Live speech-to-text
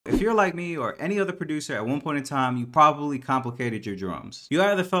you're like me or any other producer, at one point in time, you probably complicated your drums. You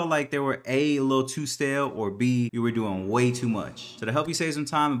either felt like they were A, a little too stale, or B, you were doing way too much. So to help you save some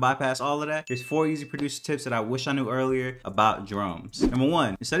time and bypass all of that, here's 4 easy producer tips that I wish I knew earlier about drums. Number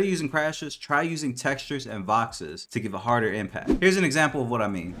 1, instead of using crashes, try using textures and voxes to give a harder impact. Here's an example of what I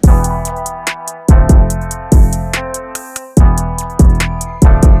mean.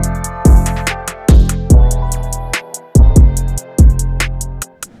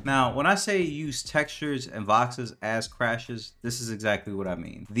 Now, when I say use textures and voxes as crashes, this is exactly what I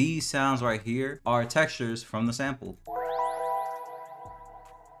mean. These sounds right here are textures from the sample.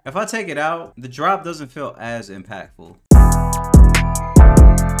 If I take it out, the drop doesn't feel as impactful.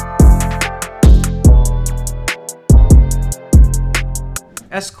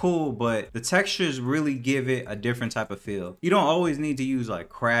 That's cool, but the textures really give it a different type of feel. You don't always need to use like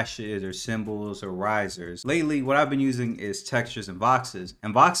crashes or cymbals or risers. Lately, what I've been using is textures and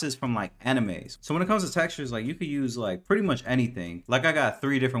voxes from like animes. So when it comes to textures, like you could use like pretty much anything. Like I got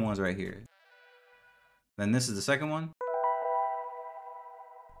 3 different ones right here. Then this is the second one.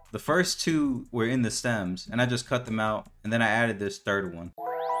 The first 2 were in the stems and I just cut them out, and then I added this third one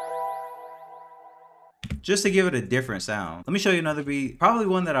just to give it a different sound. Let me show you another beat, probably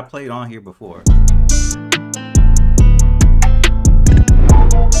one that I played on here before.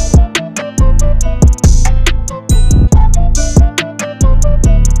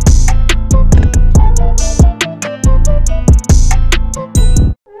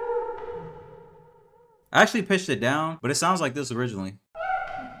 I actually pitched it down, but it sounds like this originally.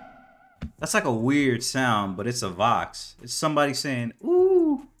 That's like a weird sound, but it's a vox. It's somebody saying,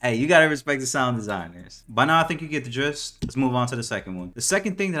 ooh. Hey, you gotta respect the sound designers. By now, I think you get the gist. Let's move on to the second one. The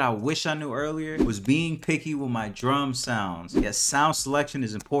second thing that I wish I knew earlier was being picky with my drum sounds. Yes, sound selection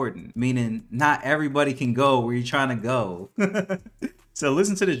is important, meaning not everybody can go where you're trying to go. So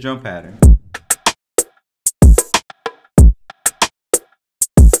listen to this drum pattern.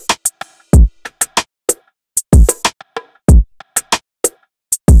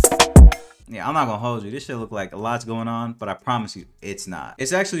 Yeah, I'm not gonna hold you. This shit look like a lot's going on, but I promise you, it's not.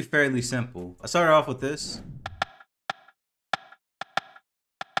 It's actually fairly simple. I started off with this.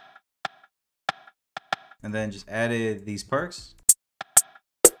 And then just added these perks.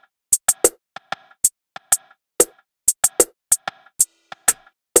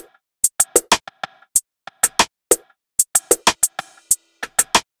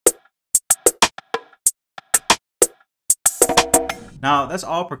 Now, that's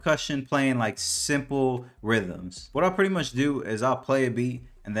all percussion playing like simple rhythms. What I'll pretty much do is I'll play a beat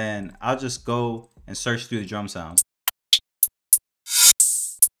and then I'll just go and search through the drum sounds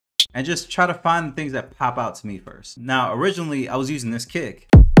and just try to find the things that pop out to me first. Now, originally I was using this kick.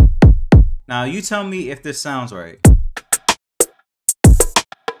 Now, you tell me if this sounds right.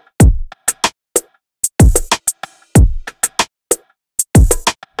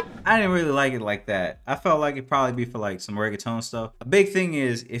 I didn't really like it like that. I felt like it'd probably be for like some reggaeton stuff. A big thing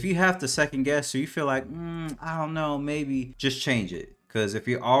is if you have to second guess or you feel like, I don't know, maybe just change it. Because if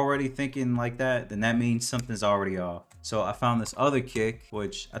you're already thinking like that, then that means something's already off. So I found this other kick,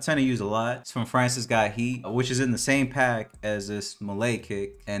 which I tend to use a lot. It's from Francis Got Heat, which is in the same pack as this Malay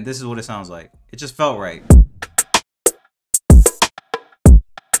kick. And this is what it sounds like. It just felt right.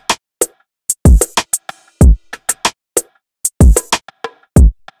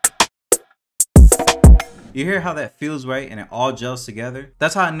 You hear how that feels right and it all gels together?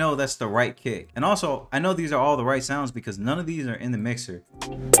 That's how I know that's the right kick. And also, I know these are all the right sounds because none of these are in the mixer.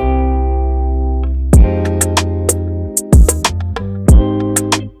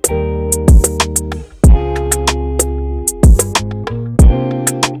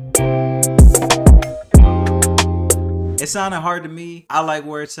 It sounded hard to me. I like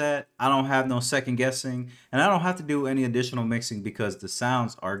where it's at. I don't have no second guessing, and I don't have to do any additional mixing because the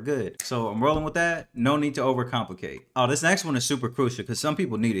sounds are good. So I'm rolling with that. No need to overcomplicate. Oh, this next one is super crucial because some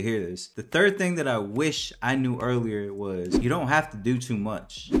people need to hear this. The third thing that I wish I knew earlier was you don't have to do too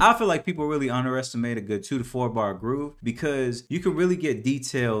much. I feel like people really underestimate a good 2 to 4 bar groove because you can really get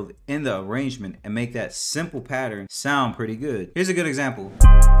detailed in the arrangement and make that simple pattern sound pretty good. Here's a good example.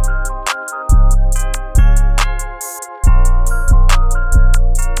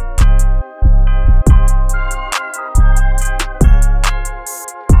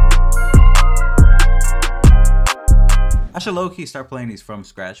 I should low-key start playing these from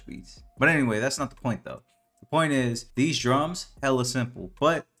scratch beats. But anyway, that's not the point though. The point is, these drums, hella simple,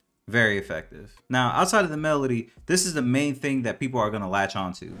 but very effective. Now, outside of the melody, this is the main thing that people are gonna latch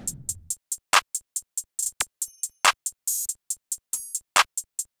onto.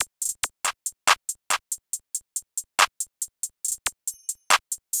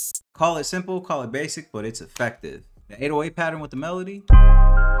 Call it simple, call it basic, but it's effective. The 808 pattern with the melody.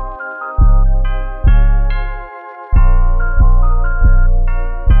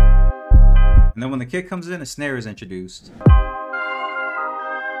 And then when the kick comes in, a snare is introduced.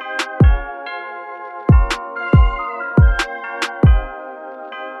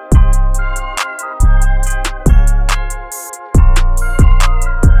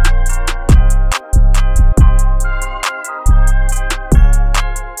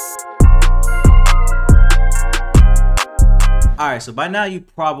 Alright, so by now you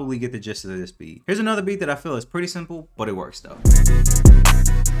probably get the gist of this beat. Here's another beat that I feel is pretty simple, but it works though.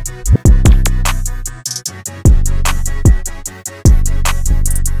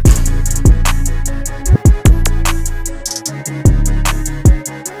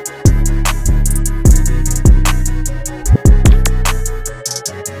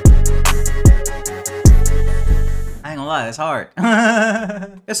 It's hard.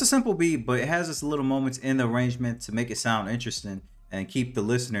 It's a simple beat, but it has its little moments in the arrangement to make it sound interesting and keep the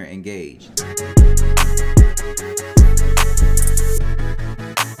listener engaged.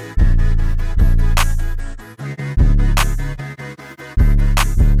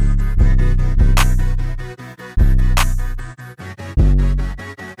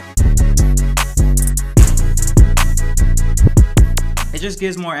 It just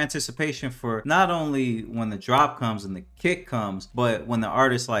gives more anticipation for not only when the drop comes and the kick comes, but when the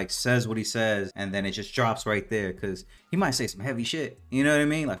artist like says what he says and then it just drops right there, because he might say some heavy shit, you know what I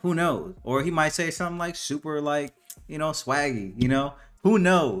mean? Like, who knows? Or he might say something like super like, you know, swaggy, you know? Who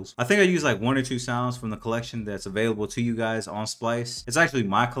knows? I think I use like 1 or 2 sounds from the collection that's available to you guys on Splice. It's actually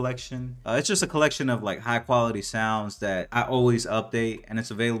my collection. It's just a collection of like high quality sounds that I always update, and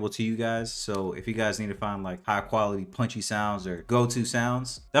it's available to you guys. So if you guys need to find like high quality punchy sounds or go-to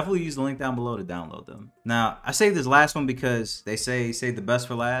sounds, definitely use the link down below to download them. Now, I saved this last one because they say save the best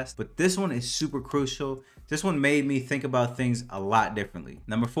for last, but this one is super crucial. This one made me think about things a lot differently.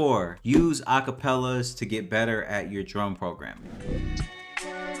 Number 4, use acapellas to get better at your drum programming.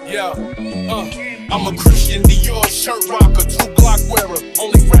 Yeah, I'm a Christian Dior shirt rocker, 2 Glock wearer,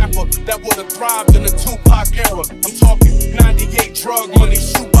 only rapper that would have thrived in the Tupac era. I'm talking 98 drug money,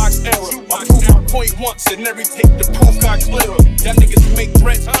 shoebox era. I proved my point once and never take the proof got clearer. Y'all niggas make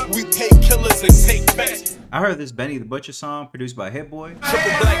threats, we pay killers and take bets. I heard this Benny the Butcher song produced by Hit Boy.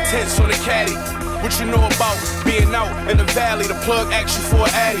 Triple black tents on the caddy. What you know about being out in the valley? The plug asks you for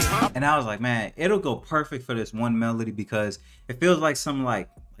an addy. And I was like, man, it'll go perfect for this one melody because it feels like some like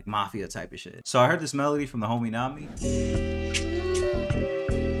mafia type of shit. So I heard this melody from the homie Nami.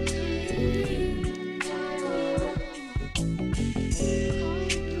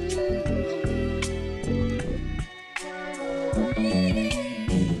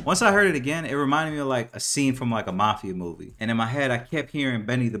 Once I heard it again, it reminded me of like a scene from like a mafia movie. And in my head, I kept hearing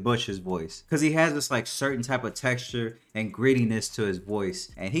Benny the Butcher's voice, because he has this like certain type of texture and grittiness to his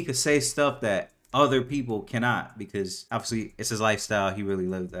voice. And he could say stuff that other people cannot, because obviously it's his lifestyle. He really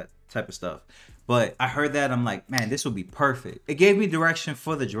lived that type of stuff. But I heard that, I'm like, man, this would be perfect. It gave me direction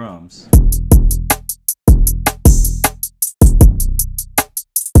for the drums.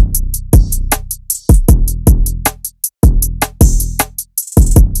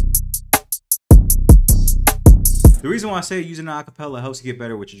 The reason why I say using an acapella helps you get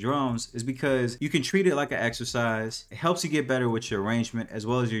better with your drums is because you can treat it like an exercise. It helps you get better with your arrangement, as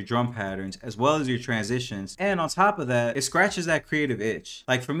well as your drum patterns, as well as your transitions. And on top of that, it scratches that creative itch.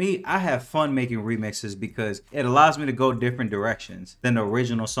 Like for me, I have fun making remixes because it allows me to go different directions than the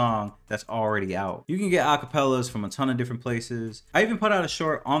original song that's already out. You can get acapellas from a ton of different places. I even put out a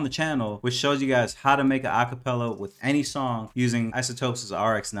short on the channel which shows you guys how to make an acapella with any song using iZotope's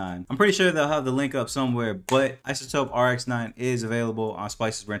RX9. I'm pretty sure they'll have the link up somewhere, but iZotope RX9 is available on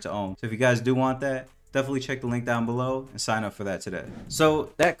Splice's rent to own. So if you guys do want that, definitely check the link down below and sign up for that today.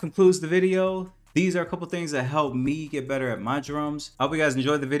 So that concludes the video. These are a couple things that help me get better at my drums. I hope you guys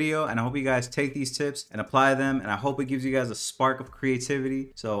enjoyed the video, and I hope you guys take these tips and apply them, and I hope it gives you guys a spark of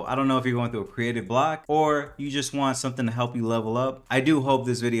creativity. So I don't know if you're going through a creative block or you just want something to help you level up. I do hope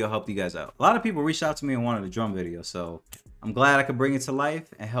this video helped you guys out. A lot of people reached out to me and wanted a drum video, so I'm glad I could bring it to life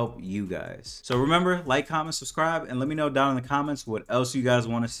and help you guys. So remember, like, comment, subscribe, and let me know down in the comments what else you guys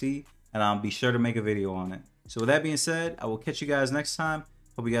want to see, and I'll be sure to make a video on it. So with that being said, I will catch you guys next time.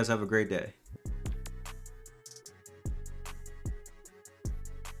 Hope you guys have a great day.